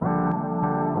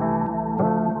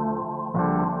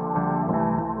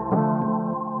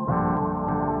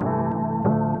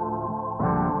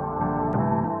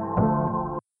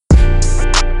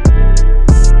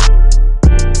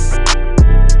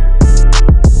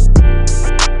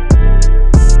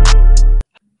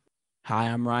Hi,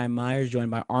 I'm Ryan Myers,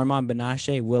 joined by Armand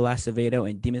Benache, Will Acevedo,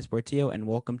 and Demas Portillo, and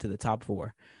welcome to the Top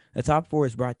 4. The Top 4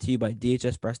 is brought to you by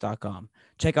DHSPress.com.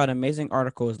 Check out amazing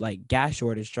articles like Gas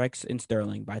Shortage Strikes in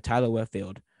Sterling by Tyler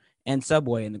Whitfield and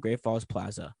Subway in the Great Falls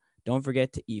Plaza. Don't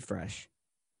forget to eat fresh.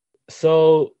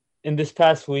 So in this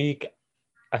past week,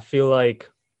 I feel like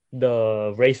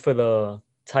the race for the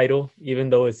title,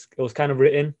 even though it was kind of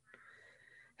written,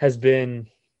 has been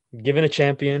given a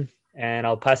champion. And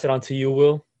I'll pass it on to you,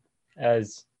 Will,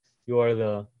 as you are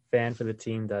the fan for the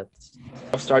team that's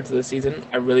start to the season.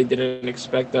 I really didn't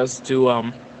expect us to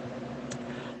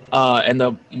end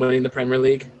up winning the Premier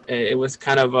League. It was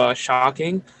kind of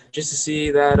shocking just to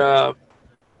see that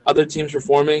other teams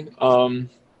performing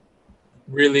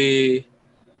really,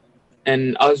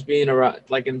 and us being around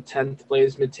like in 10th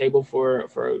place mid-table for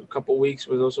a couple weeks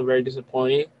was also very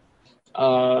disappointing.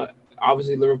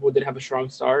 Obviously, Liverpool did have a strong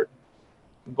start,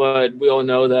 but we all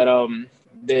know that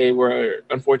they were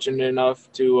unfortunate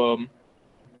enough to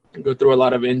go through a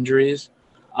lot of injuries.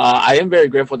 I am very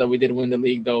grateful that we did win the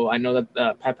league, though. I know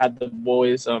that Pep had the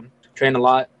boys train a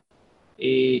lot.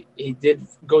 He did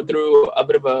go through a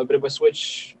bit of a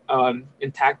switch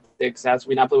in tactics as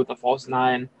we now play with a false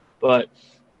nine. But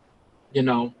you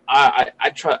know, I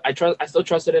still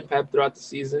trusted in Pep throughout the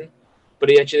season, but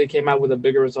he actually came out with a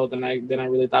bigger result than I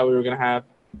really thought we were gonna have.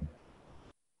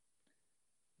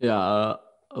 Yeah,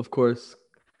 of course.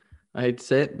 I hate to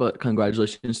say it, but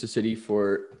congratulations to City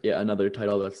for another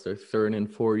title. That's their third in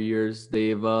 4 years.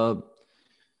 They've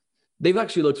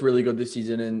actually looked really good this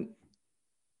season, and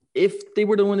if they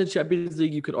were to win the Champions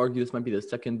League, you could argue this might be the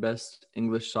second best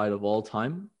English side of all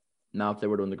time. Now, if they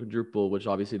were to win the quadruple, which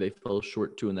obviously they fell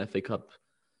short to in the FA Cup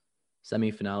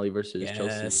semi-finale versus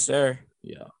Chelsea. Yes, sir.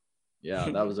 Yeah,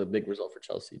 that was a big result for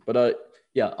Chelsea. But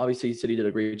obviously City did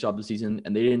a great job this season,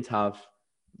 and they didn't have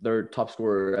their top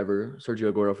scorer ever,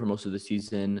 Sergio Aguero, for most of the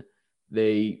season.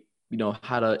 They,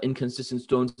 had an inconsistent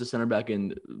Stones to center back,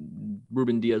 and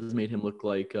Ruben Diaz made him look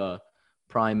like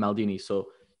prime Maldini. So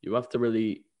you have to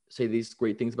really say these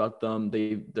great things about them.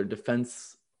 Their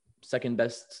defense, second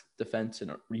best defense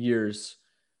in years,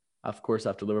 of course,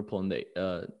 after Liverpool, and they,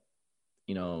 in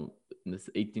this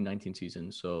 18-19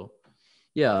 season. So,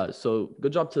 so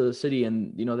good job to City,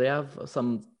 and they have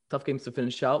some tough games to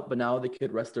finish out, but now they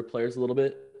could rest their players a little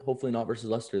bit. Hopefully not versus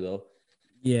Leicester, though.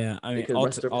 Yeah, I mean,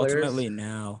 ultimately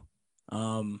now.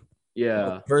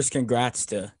 First, congrats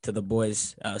to the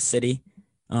boys, City.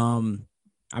 I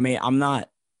mean, I'm not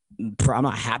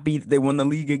happy they won the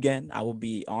league again. I will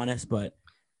be honest, but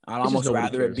I'd almost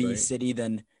rather it be City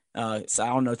than so I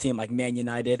don't know, team like Man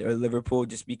United or Liverpool,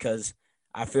 just because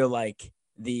I feel like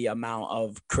the amount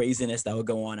of craziness that would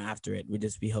go on after it would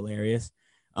just be hilarious.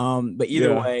 But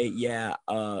either way,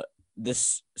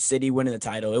 this City winning the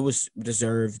title, it was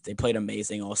deserved. They played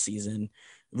amazing all season.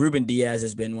 Ruben Diaz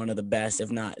has been one of the best,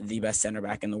 if not the best center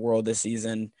back in the world this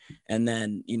season. And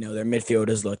then, their midfield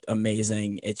has looked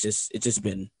amazing. It's just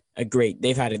been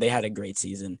they had a great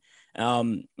season. Now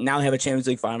they have a Champions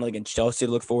League final against Chelsea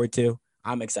to look forward to.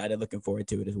 I'm excited, looking forward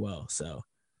to it as well. So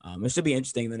it should be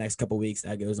interesting the next couple of weeks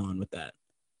that goes on with that.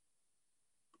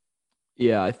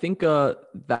 Yeah, I think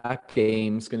that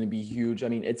game's going to be huge. I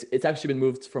mean, it's actually been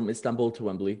moved from Istanbul to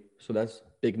Wembley, so that's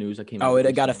big news. That came out. Oh,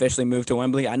 it got officially moved to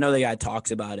Wembley? I know they had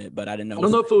talks about it, but I didn't know. I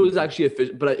don't know if it was actually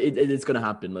official, but it's going to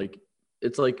happen. Like,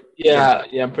 it's like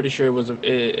I'm pretty sure it was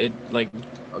okay,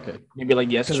 maybe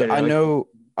like yesterday. I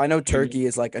know Turkey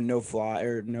is like a no-fly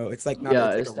or no. It's like not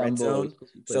like a red zone.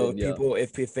 So people,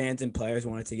 if fans and players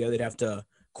wanted to go, they'd have to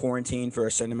quarantine for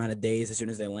a certain amount of days as soon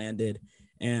as they landed.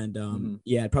 And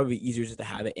it'd probably be easier just to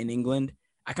have it in England.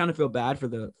 I kind of feel bad for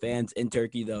the fans in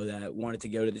Turkey, though, that wanted to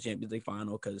go to the Champions League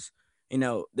final because,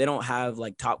 they don't have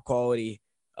like top quality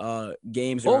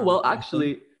games. Oh, well,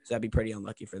 actually, so that'd be pretty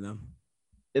unlucky for them.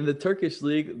 In the Turkish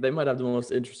league, they might have the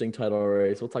most interesting title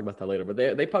race. We'll talk about that later, but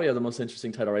they probably have the most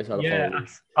interesting title race out of all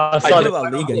leagues. La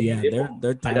Liga,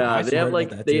 they're they have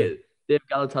like they have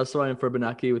Galatasaray and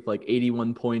Fenerbahçe with like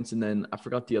 81 points, and then I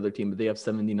forgot the other team, but they have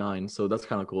 79. So that's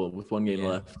kind of cool with one game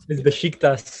left. It's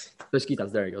Besiktas.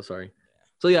 Besiktas, there you go. Sorry.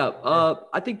 So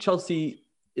I think Chelsea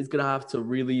is gonna have to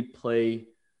really play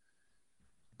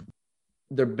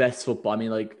their best football. I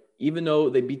mean, like, even though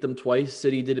they beat them twice,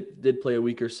 City did play a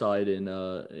weaker side, and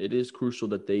it is crucial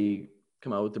that they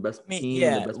come out with the best team.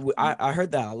 Yeah, I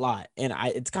heard that a lot, and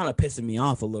it's kind of pissing me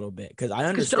off a little bit because I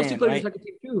understand. Chelsea played the second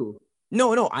team too.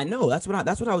 No, I know. That's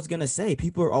what I was gonna say.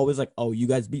 People are always like, "Oh, you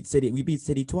guys beat City. We beat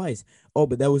City twice." Oh,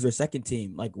 but that was their second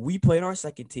team. Like, we played our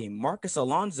second team. Marcus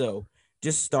Alonso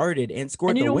just started and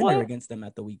scored the winner against them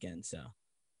at the weekend. So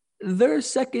their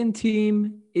second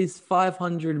team is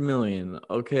 500 million.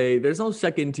 Okay, there's no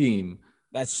second team.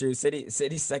 That's true.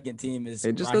 City's second team is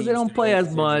just because they don't play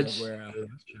as much.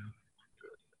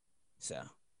 So,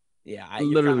 yeah.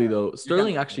 Literally, though.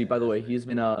 Sterling, actually, by the way, he's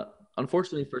been,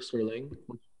 unfortunately for Sterling,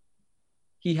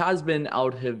 he has been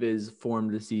out of his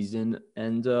form this season.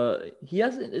 And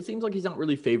it seems like he's not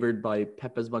really favored by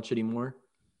Pep as much anymore.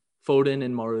 Foden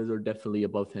and Mahrez are definitely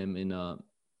above him in the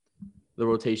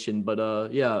rotation.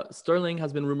 But, yeah, Sterling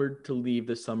has been rumored to leave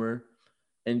this summer.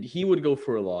 And he would go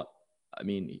for a lot. I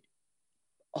mean,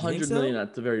 100 million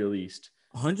at the very least.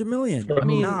 100 million? I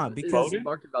mean, because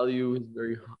market value is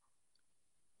very high.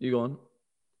 You going?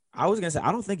 I was going to say,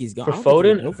 I don't think he's going. For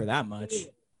Foden? Go for that much.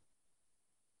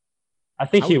 I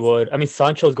think he would. I mean,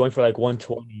 Sancho's going for like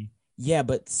 120. Yeah,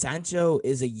 but Sancho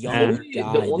is a young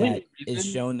guy that is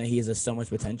shown that he has so much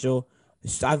potential.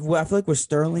 I feel like with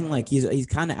Sterling, like he's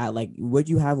kind of at like what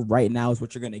you have right now is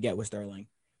what you're going to get with Sterling.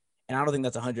 And I don't think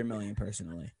that's 100 million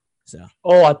personally. So.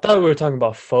 Oh, I thought we were talking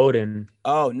about Foden.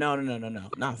 Oh, no.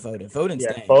 Not Foden. Foden's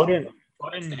staying. Foden.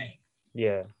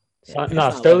 Yeah.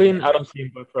 Sterling, I don't see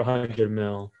him going for 100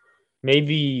 mil.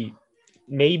 Maybe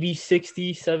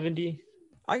 60, 70.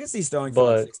 I can see Sterling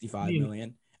for like 65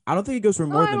 million. I don't think he goes for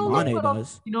more than Mane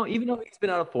does. Even though he's been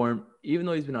out of form,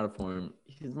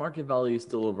 his market value is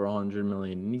still over 100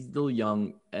 million. And he's still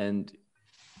young and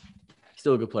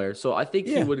still a good player. So I think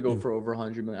he would go for over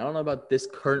 100 million. I don't know about this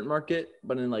current market,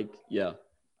 but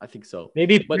I think so.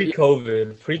 Maybe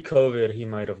pre-COVID, he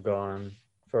might have gone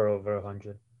for over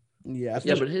 100. Yeah,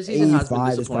 but his season has been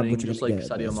disappointing, just like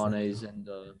Sadio Mane's and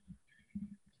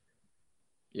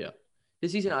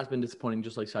his season has been disappointing,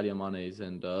 just like Sadio Mane's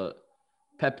and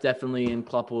Pep definitely and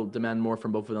Klopp will demand more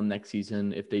from both of them next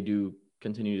season if they do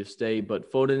continue to stay.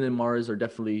 But Foden and Mahrez are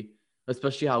definitely,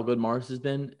 especially how good Mahrez has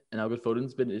been and how good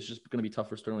Foden's been, it's just going to be tough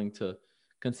for Sterling to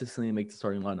consistently make the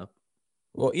starting lineup.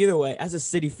 Well, either way, as a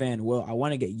City fan, Will, I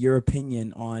want to get your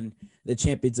opinion on the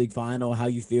Champions League final, how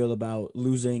you feel about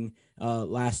losing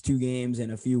last two games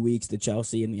in a few weeks to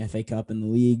Chelsea in the FA Cup and the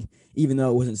league, even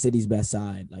though it wasn't City's best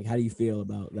side. Like, how do you feel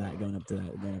about that going up to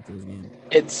this game?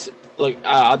 It's like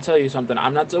I'll tell you something.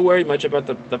 I'm not so worried much about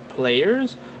the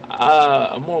players.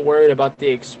 I'm more worried about the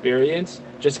experience,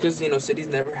 just because City's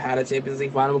never had a Champions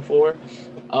League final before.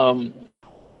 I'm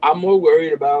more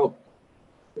worried about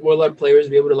will our players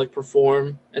be able to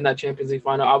perform in that Champions League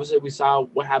final. Obviously, we saw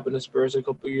what happened to Spurs a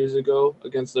couple years ago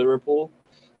against Liverpool.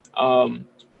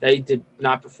 They did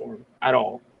not perform at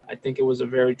all. I think it was a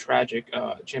very tragic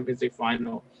Champions League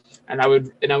final, and it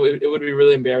would be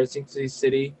really embarrassing to see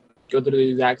City go through the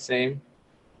exact same.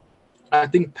 I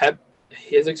think Pep,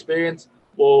 his experience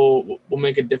will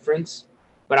make a difference,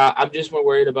 but I'm just more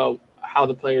worried about how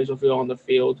the players will feel on the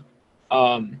field.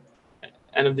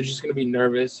 And if they're just going to be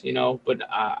nervous, But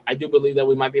I do believe that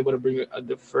we might be able to bring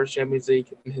the first Champions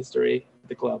League in history to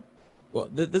the club. Well,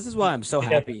 this is why I'm so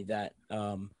happy that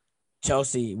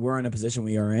Chelsea, we're in a position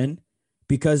we are in,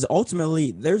 because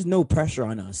ultimately there's no pressure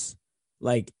on us.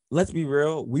 Like, let's be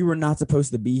real, we were not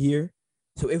supposed to be here.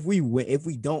 So if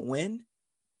we don't win,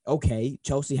 okay,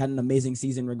 Chelsea had an amazing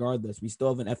season regardless. We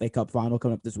still have an FA Cup final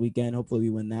coming up this weekend. Hopefully we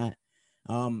win that.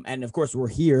 And of course we're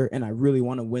here, and I really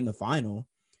want to win the final.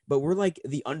 But we're like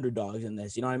the underdogs in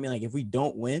this. You know what I mean? Like, if we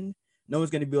don't win, no one's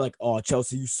going to be like, oh,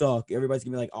 Chelsea, you suck. Everybody's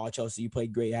going to be like, oh, Chelsea, you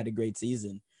played great, had a great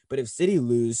season. But if City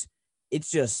lose,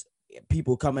 it's just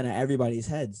people coming at everybody's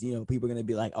heads. People are going to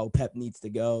be like, oh, Pep needs to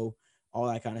go, all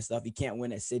that kind of stuff. You can't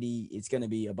win at City. It's going to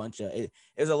be a bunch of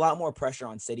 – there's a lot more pressure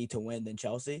on City to win than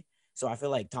Chelsea. So I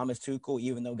feel like Thomas Tuchel,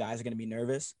 even though guys are going to be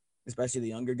nervous, especially the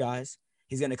younger guys,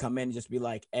 he's going to come in and just be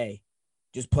like, hey,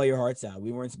 just play your hearts out.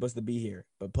 We weren't supposed to be here,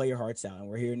 but play your hearts out, and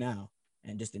we're here now,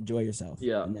 and just enjoy yourself.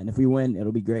 Yeah. And then if we win,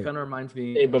 it'll be great. Kind of reminds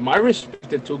me. Hey, but my respect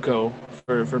to Tuchel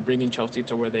for bringing Chelsea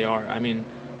to where they are. I mean,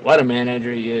 what a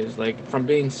manager he is. Like, from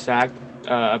being sacked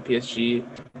at PSG,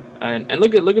 and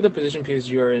look at the position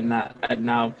PSG are in at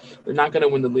now. They're not going to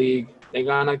win the league. They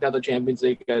got knocked out the Champions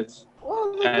League because.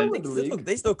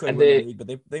 They still could win the league, but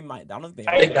they might. I don't think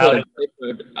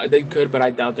they could, but I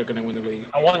doubt they're going to win the league.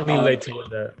 I want Lille to win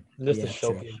that, just to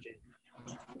show PSG.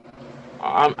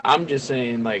 I'm just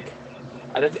saying, like,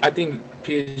 I think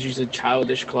PSG is a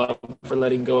childish club for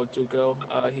letting go of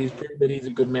Tuchel. He's proven that he's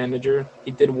a good manager.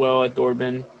 He did well at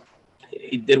Dortmund.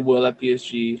 He did well at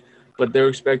PSG, but they're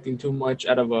expecting too much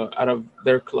out of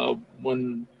their club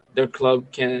when their club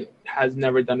has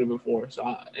never done it before.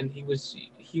 So he was.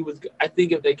 I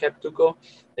think if they kept Tuchel,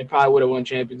 they probably would have won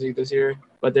Champions League this year.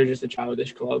 But they're just a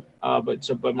childish club.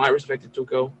 But my respect to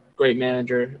Tuchel, great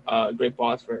manager, great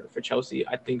boss for Chelsea.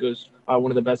 I think it was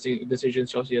one of the best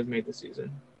decisions Chelsea has made this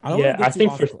season. I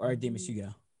think for Demis, you go.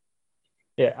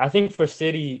 Yeah, I think for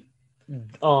City,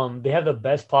 they have the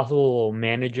best possible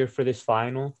manager for this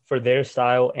final, for their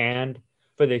style and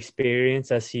for the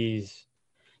experience, as he's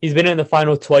been in the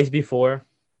final twice before,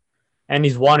 and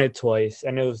he's won it twice,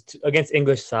 and it was against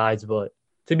English sides. But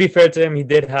to be fair to him, he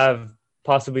did have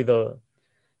possibly the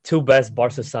two best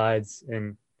Barca sides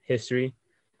in history.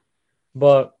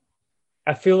 But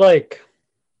I feel like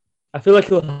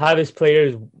he'll have his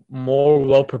players more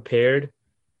well prepared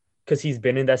because he's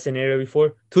been in that scenario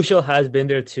before. Tuchel has been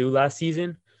there too last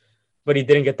season, but he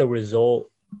didn't get the result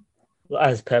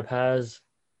as Pep has.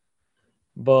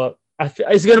 But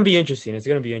it's going to be interesting. It's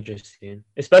going to be interesting,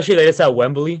 especially that it's at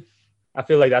Wembley. I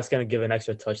feel like that's going to give an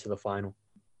extra touch to the final.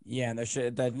 Yeah, and I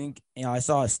think I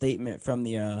saw a statement from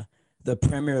the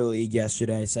Premier League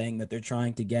yesterday saying that they're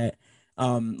trying to get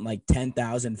like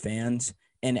 10,000 fans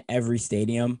in every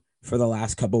stadium for the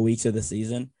last couple of weeks of the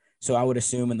season. So I would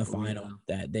assume in the final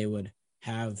that they would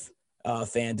have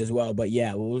fans as well. But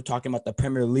yeah, we're talking about the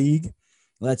Premier League.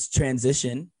 Let's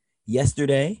transition.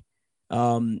 Yesterday,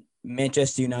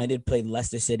 Manchester United played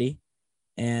Leicester City,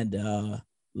 and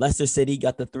Leicester City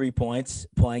got the 3 points,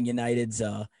 playing United's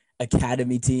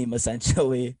academy team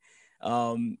essentially.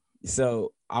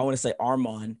 So I want to say,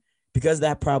 Armand, because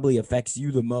that probably affects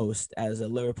you the most as a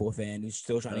Liverpool fan who's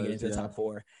still trying to get into the top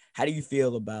 4. How do you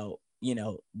feel about,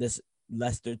 this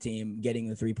Leicester team getting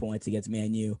the 3 points against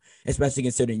Man U, especially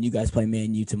considering you guys play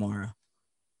Man U tomorrow?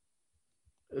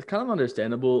 It's kind of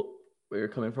understandable where you're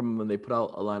coming from when they put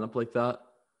out a lineup like that.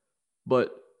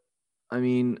 But, I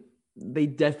mean, they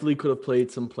definitely could have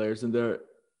played some players in there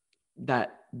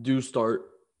that do start.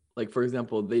 Like, for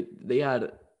example, they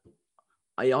had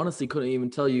 – I honestly couldn't even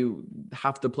tell you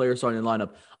half the players starting in the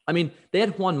lineup. I mean, they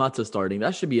had Juan Mata starting.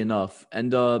 That should be enough.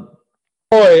 And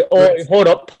hold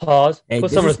up, pause. Hey,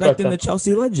 put some respect in the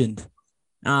Chelsea legend.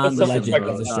 The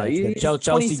legend.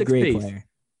 Chelsea great player.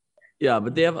 Yeah,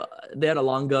 but they had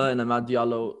Alanga and Amad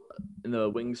Diallo in the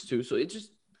wings too. So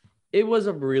it was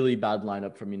a really bad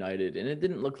lineup from United, and it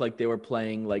didn't look like they were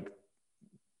playing like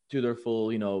to their full.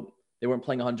 They weren't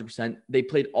playing 100%. They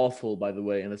played awful, by the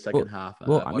way, in the second half.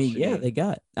 Well, they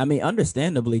got.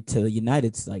 Understandably, to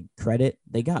United's credit,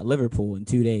 they got Liverpool in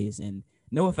 2 days, and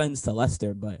no offense to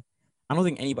Leicester, but I don't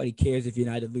think anybody cares if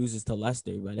United loses to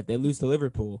Leicester. But if they lose to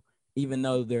Liverpool, even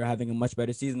though they're having a much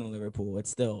better season than Liverpool, it's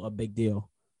still a big deal.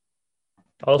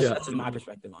 Also, that's just my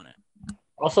perspective on it.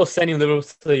 Also, sending Liverpool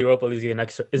to the Europa League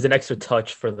is an extra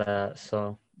touch for that,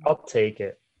 so I'll take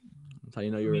it. That's how you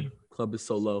know your club is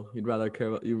so low.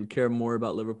 You would care more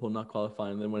about Liverpool not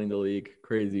qualifying than winning the league.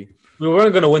 Crazy. We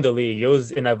weren't going to win the league. It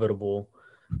was inevitable.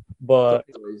 But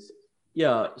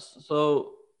yeah,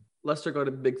 so Leicester got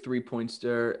a big 3 points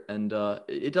there, and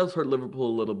it does hurt Liverpool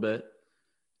a little bit.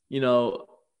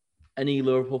 Any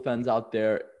Liverpool fans out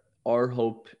there, our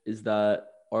hope is that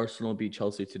Arsenal beat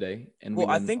Chelsea today. And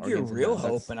I think your real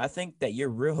hope, and I think that your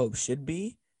real hope should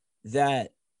be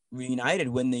that United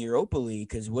win the Europa League,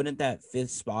 because wouldn't that 5th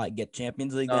spot get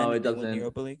Champions League? No, it doesn't.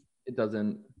 Europa League? It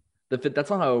doesn't. That's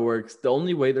not how it works. The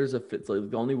only way there's a fifth,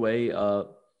 the only way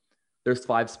there's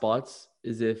 5 spots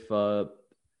is if a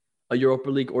Europa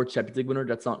League or Champions League winner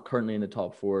that's not currently in the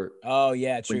top 4. Oh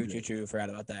yeah, true. Forgot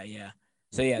about that. Yeah.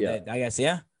 So I guess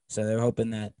So they're hoping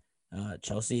that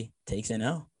Chelsea takes an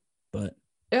L, but.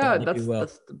 Yeah, that's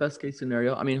the best case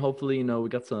scenario. I mean, hopefully, we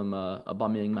got some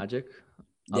Aubameyang magic.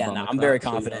 Yeah, I'm very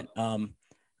confident.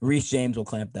 Reece James will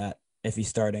clamp that if he's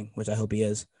starting, which I hope he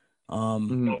is.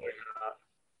 I'm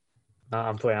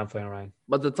playing Ryan.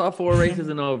 But the top 4 race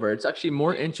isn't over. It's actually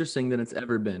more interesting than it's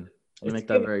ever been. Let me make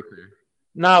that very clear.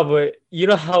 Nah, but you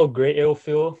know how great it'll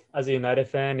feel as a United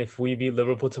fan if we beat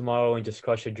Liverpool tomorrow and just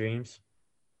crush your dreams?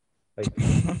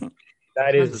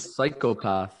 That is a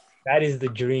psychopath. That is the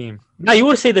dream. Now you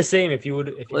would say the same if you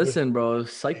would. Listen, bro,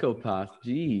 psychopath.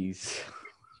 Jeez.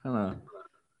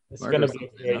 It's gonna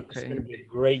be a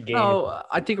great game. No,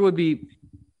 I think it would be.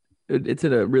 It's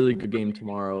a really good game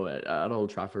tomorrow at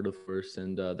Old Trafford, of course,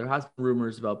 and there has been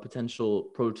rumors about potential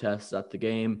protests at the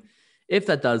game. If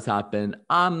that does happen,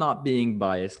 I'm not being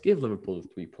biased. Give Liverpool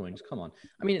 3 points. Come on.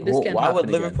 I mean, this can't why happen would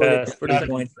Liverpool again. get 3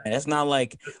 points? It's not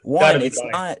like one.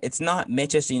 It's not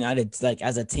Manchester United.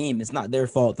 As a team, it's not their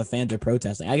fault. The fans are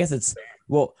protesting. I guess it's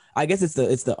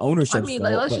the ownership's fault. I mean,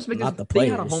 let's just make it. The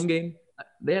players. They had a home game.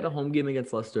 They had a home game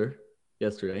against Leicester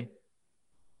yesterday,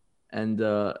 and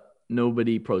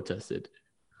nobody protested.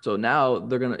 So now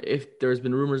they're gonna. If there's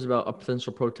been rumors about a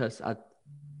potential protest at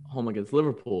home against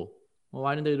Liverpool. Well,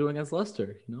 why didn't they do it against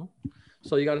Leicester?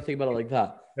 So you got to think about it like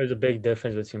that. There's a big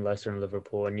difference between Leicester and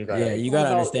Liverpool, and you got you got to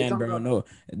understand, bro. No,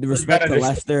 the respect to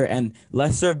Leicester, and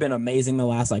Leicester have been amazing the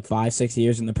last like 5-6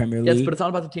 years in the Premier League. Yes, but it's not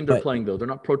about the team they're playing though. They're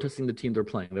not protesting the team they're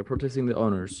playing. They're protesting the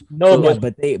owners. No, so,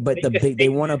 but they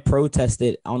want to protest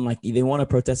it on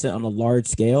on a large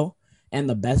scale, and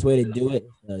the best way to do it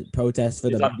is to protest for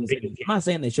the. I'm not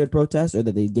saying they should protest or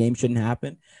that the game shouldn't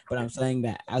happen, but I'm saying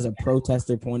that as a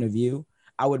protester point of view,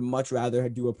 I would much rather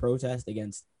do a protest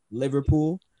against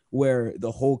Liverpool, where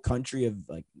the whole country of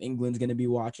like England's going to be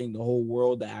watching, the whole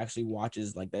world that actually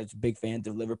watches, like that's big fans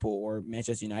of Liverpool or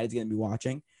Manchester United is going to be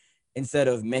watching, instead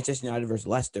of Manchester United versus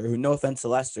Leicester, who, no offense to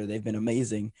Leicester, they've been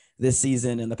amazing this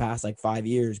season in the past like 5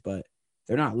 years, but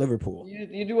they're not Liverpool.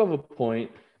 You do have a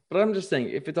point, but I'm just saying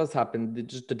if it does happen,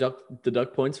 just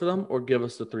deduct points for them or give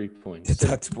us the 3 points.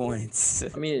 Deduct points.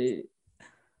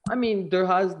 I mean,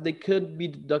 they could be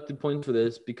deducted points for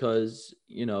this because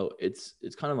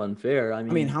it's kind of unfare. I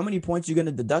mean, how many points are you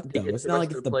gonna deduct though? It's not like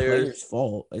it's the players'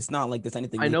 fault. It's not like there's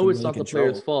anything. I know it's not the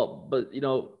players' fault, but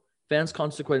fans'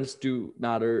 consequences do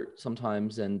matter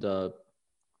sometimes, and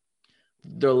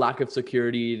their lack of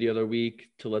security the other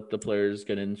week to let the players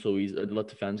get in so easily, let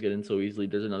the fans get in so easily.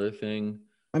 There's another thing.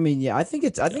 I mean, yeah, I think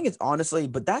it's honestly,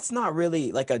 but that's not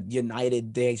really like a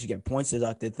United they should get points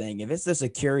deducted thing. If it's a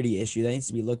security issue, that needs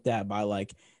to be looked at by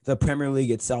like the Premier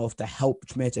League itself to help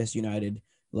Manchester United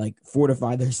like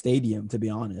fortify their stadium. To be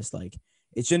honest, like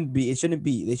they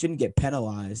shouldn't get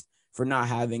penalized for not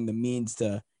having the means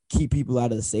to keep people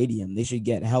out of the stadium. They should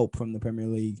get help from the Premier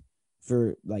League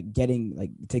for like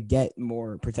to get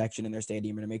more protection in their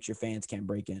stadium and to make sure fans can't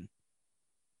break in.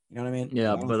 You know what I mean?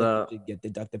 Yeah, but get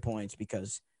deducted points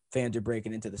because fans are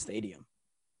breaking into the stadium.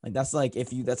 Like that's like if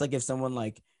someone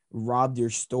like robbed your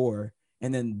store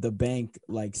and then the bank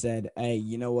like said, "Hey,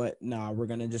 you know what? Nah, we're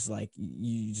gonna just like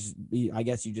I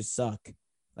guess you just suck.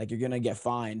 Like you're gonna get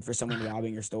fined for someone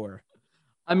robbing your store."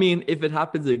 I mean, if it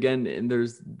happens again and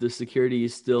there's the security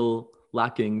is still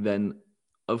lacking, then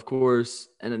of course,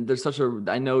 and there's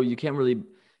I know you can't really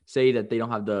say that they don't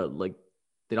have the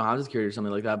security or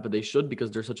something like that, but they should because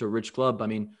they're such a rich club. I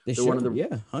mean, they're one of the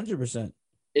 100%.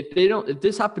 If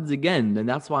this happens again, then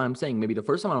that's why I'm saying maybe the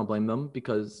first time I don't blame them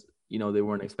because they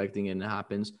weren't expecting it and it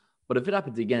happens. But if it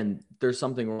happens again, there's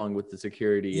something wrong with the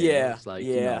security. Yeah,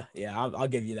 I'll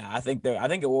give you that. I think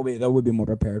it will be. They will be more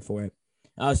prepared for it.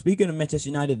 Speaking of Manchester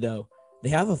United, though, they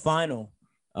have a final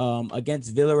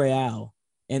against Villarreal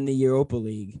in the Europa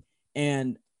League,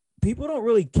 and people don't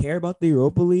really care about the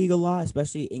Europa League a lot,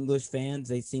 especially English fans.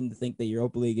 They seem to think the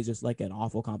Europa League is just like an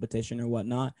awful competition or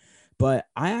whatnot. But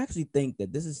I actually think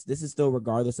that this is still,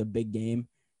 regardless, a big game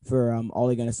for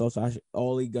Ole Gunnar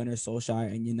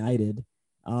Solskjaer and United.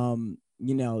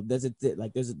 There's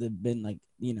been like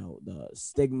the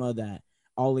stigma that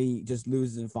Ole just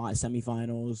loses in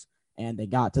semifinals, and they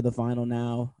got to the final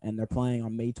now, and they're playing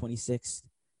on May 26th.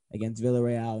 Against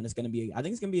Villarreal, and I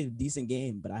think it's gonna be a decent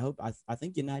game. But I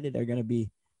think United are gonna be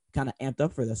kind of amped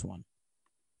up for this one.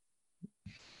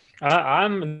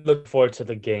 I'm looking forward to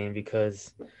the game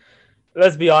because,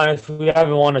 let's be honest, we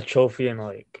haven't won a trophy in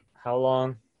like how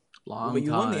long? But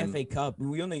you won the FA Cup.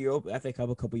 We won the FA Cup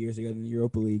a couple years ago, in the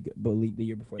Europa League, the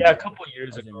year before. Yeah, a couple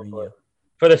years ago. But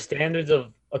for the standards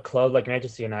of a club like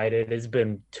Manchester United, it's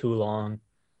been too long.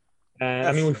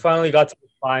 And we finally got to the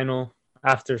final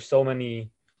after so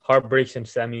many heartbreaks in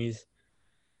semis,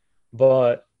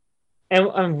 but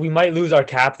and we might lose our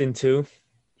captain too.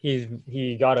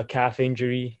 He got a calf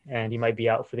injury and he might be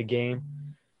out for the game.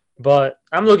 But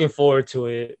I'm looking forward to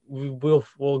it.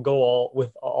 We'll go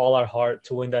with all our heart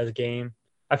to win that game.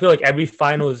 I feel like every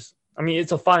final is.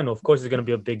 It's a final. Of course, it's gonna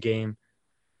be a big game,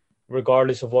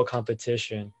 regardless of what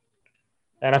competition.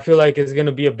 And I feel like it's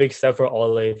gonna be a big step for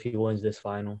Ole if he wins this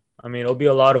final. It'll be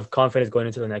a lot of confidence going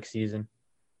into the next season.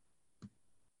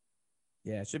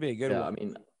 Yeah, it should be a good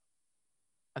one.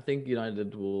 I think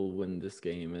United will win this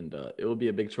game, and it will be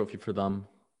a big trophy for them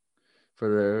for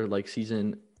their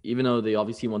season. Even though they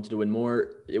obviously wanted to win more,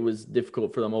 it was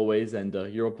difficult for them always. And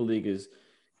Europa League is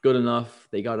good enough.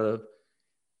 They gotta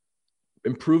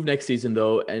improve next season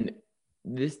though, and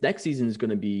this next season is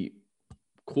going to be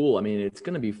cool. It's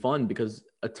going to be fun because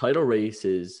a title race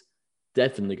is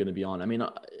definitely going to be on.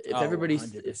 If everybody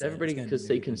could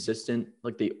stay consistent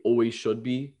like they always should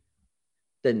be,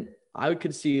 then I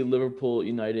could see Liverpool,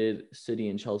 United, City,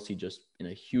 and Chelsea just in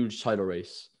a huge title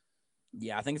race.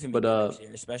 Yeah, I think it's going to be good next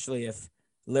year, especially if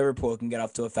Liverpool can get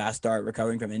off to a fast start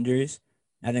recovering from injuries.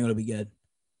 I think it'll be good.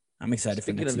 I'm excited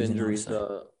for next season. Speaking of injuries,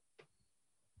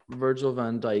 Virgil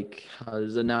van Dijk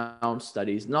has announced that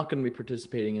he's not going to be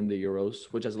participating in the Euros,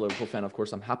 which as a Liverpool fan, of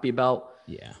course, I'm happy about.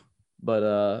 Yeah.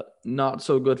 but not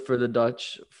so good for the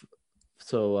Dutch.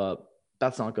 So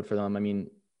that's not good for them. I mean,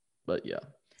 but yeah.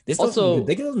 They can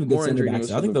have a good center back,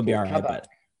 so I think they'll be all right. But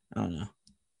I don't know.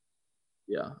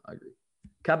 Yeah, I agree.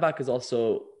 Kabak is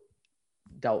also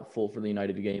doubtful for the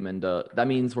United game, and that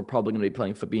means we're probably going to be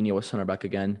playing Fabinho as center back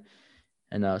again.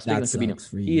 And speaking of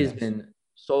Fabinho, he has been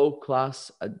so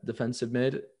class at defensive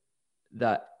mid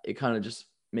that it kind of just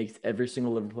makes every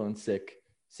single Liverpoolian sick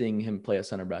seeing him play a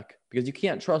center back, because you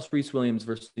can't trust Reece Williams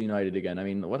versus United again. I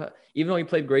mean, even though he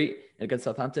played great against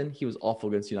Southampton, he was awful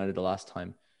against United the last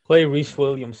time. Play Reece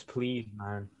Williams, please,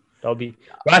 man. That'll be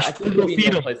Rashford will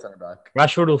feed him.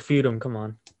 Rashford will feed him. Come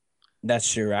on.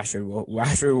 That's true.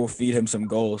 Rashford will feed him some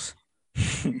goals.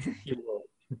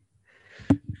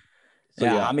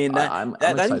 Yeah, I mean I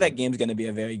think that game's gonna be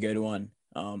a very good one.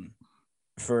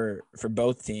 For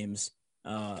both teams.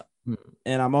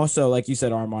 And I'm also, like you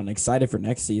said, Armand, excited for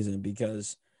next season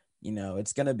because, you know,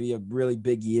 it's going to be a really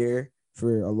big year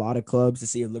for a lot of clubs to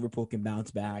see if Liverpool can bounce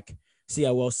back, see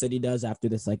how well City does after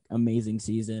this, like, amazing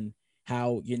season,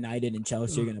 how United and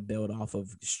Chelsea are going to build off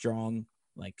of strong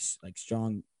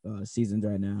seasons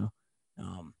right now.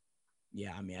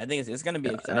 Yeah, I mean, I think it's going to be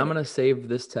exciting. And I'm going to save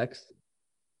this text.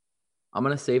 I'm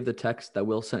going to save the text that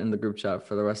Will sent in the group chat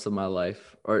for the rest of my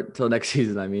life, or till next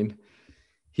season, I mean.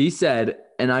 He said,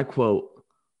 and I quote,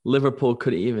 Liverpool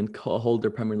couldn't even hold their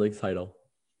Premier League title.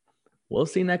 We'll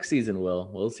see next season, Will.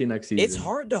 We'll see next season. It's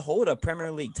hard to hold a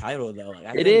Premier League title, though.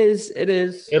 Like, it is.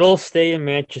 It'll stay in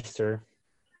Manchester,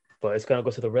 but it's going to go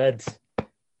to the Reds.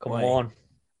 Come on.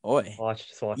 Oi.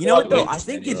 Just watch. You know what, though? I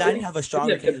think United have a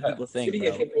stronger team than people think, City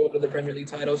can hold the Premier League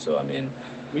title, so, I mean.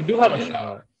 We do have a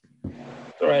shot.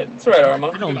 It's all right. It's all right,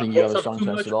 Armand. I don't think you have a strong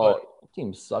chance at all. The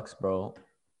team sucks, bro.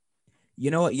 You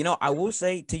know what? I will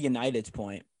say, to United's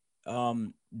point,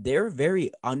 they're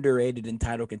very underrated in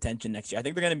title contention next year. I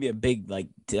think they're going to be a big,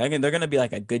 they're going to be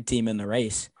like a good team in the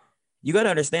race. You got to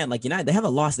understand, like, United, they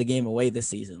haven't lost the game away this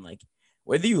season. Like,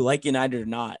 whether you like United or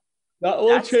not, that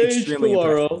will change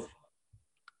tomorrow. Impressive.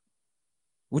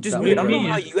 Which is weird. I don't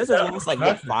know how you guys have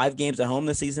lost 5 games at home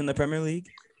this season in the Premier League.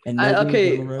 And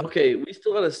okay. We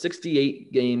still got a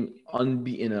 68 game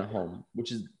unbeaten at home,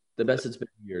 which is the best it's been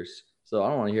in years. So I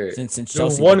don't want to hear it. Since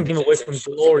Chelsea, one game away from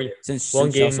glory. Since one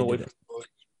game Chelsea away from glory.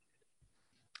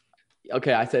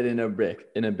 Okay, I said in a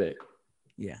bit.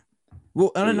 Yeah.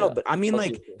 Well, I don't know, but I mean,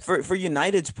 like, for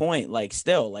United's point, like,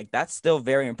 still, like, that's still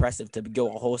very impressive to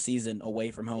go a whole season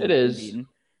away from home. It is. Unbeaten.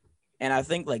 And I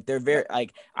think, like, they're very,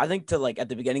 like, I think at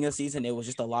the beginning of the season, it was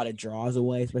just a lot of draws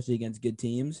away, especially against good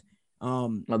teams.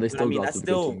 No, they still got some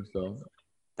good teams, though.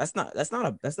 That's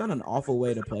not an awful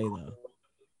way to play, though.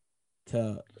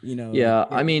 To, you know,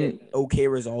 I mean, okay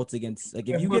results against, like,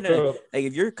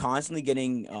 if you're constantly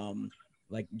getting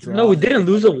draws. No, we didn't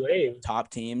lose away. Top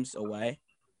teams away.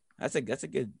 That's a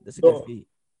good feat.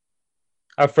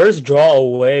 Our first draw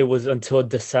away was until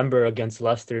December against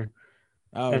Leicester.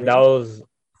 Oh, and really? that was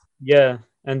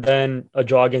and then a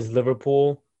draw against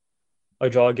Liverpool, a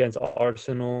draw against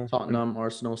Arsenal, Tottenham,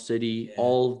 Arsenal, City. Yeah.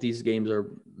 All of these games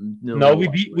are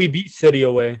we beat City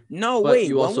away. No, but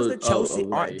wait, when was the Chelsea?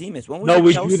 Demas, when was no, the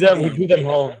we Chelsea do them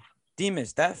home.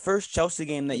 Demas, that first Chelsea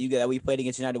game that we played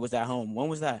against United was at home. When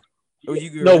was that? Or we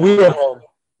were home.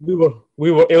 We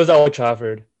were. It was at Old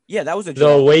Trafford. Yeah, that was a draw.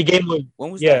 The away game was.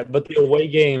 When was that? But the away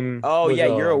game. Oh yeah,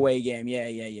 your away game. Yeah.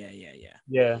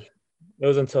 Yeah, it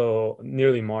was until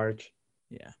nearly March.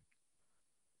 Yeah.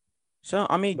 So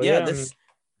I mean, this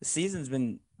season's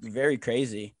been very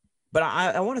crazy. But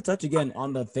I want to touch again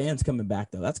on the fans coming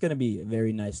back, though. That's going to be a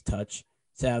very nice touch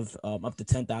to have up to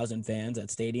 10,000 fans at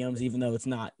stadiums, even though it's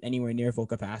not anywhere near full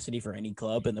capacity for any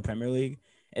club in the Premier League.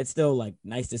 It's still, like,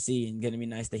 nice to see and going to be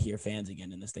nice to hear fans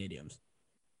again in the stadiums.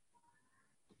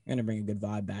 Going to bring a good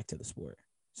vibe back to the sport.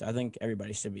 So I think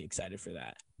everybody should be excited for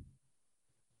that.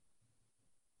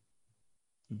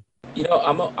 You know,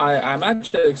 I'm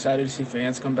actually excited to see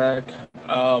fans come back.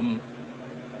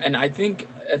 And I think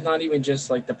it's not even just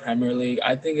like the Premier League.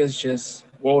 I think it's just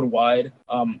worldwide.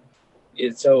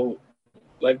 It's so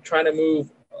like trying to move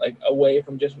like away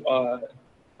from just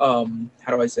how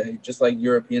do I say, just like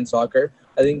European soccer.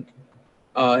 I think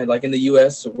like in the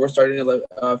US, we're starting to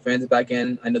let fans back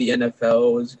in. I know the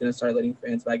NFL is going to start letting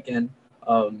fans back in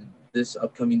this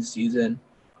upcoming season.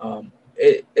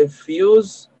 It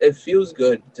feels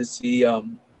good to see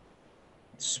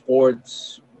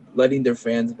sports letting their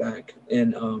fans back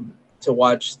and to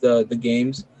watch the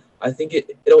games. I think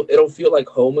it'll feel like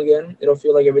home again. It'll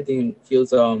feel like everything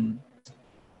feels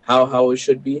how it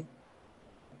should be.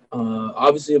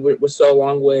 Obviously, we're so a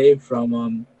long way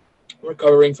from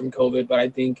recovering from COVID, but I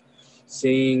think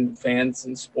seeing fans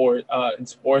in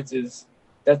sports is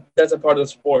that's a part of the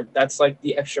sport. That's like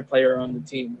the extra player on the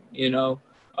team, doing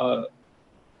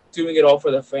it all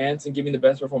for the fans and giving the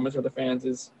best performance for the fans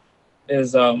is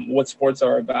what sports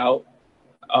are about.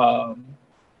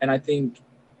 And I think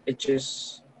it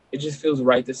just feels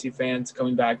right to see fans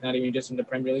coming back, not even just in the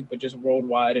Premier League, but just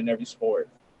worldwide in every sport.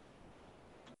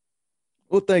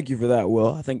 Well, thank you for that,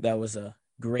 Will. I think that was a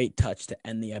great touch to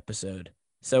end the episode.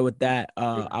 So with that,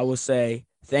 I will say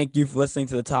thank you for listening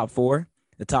to the Top 4.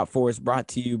 The Top 4 is brought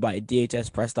to you by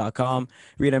dhspress.com.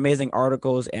 Read amazing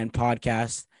articles and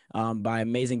podcasts by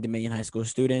amazing Dominion High School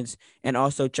students. And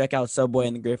also check out Subway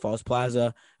in the Great Falls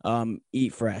Plaza.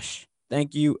 Eat fresh.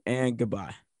 Thank you and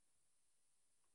goodbye.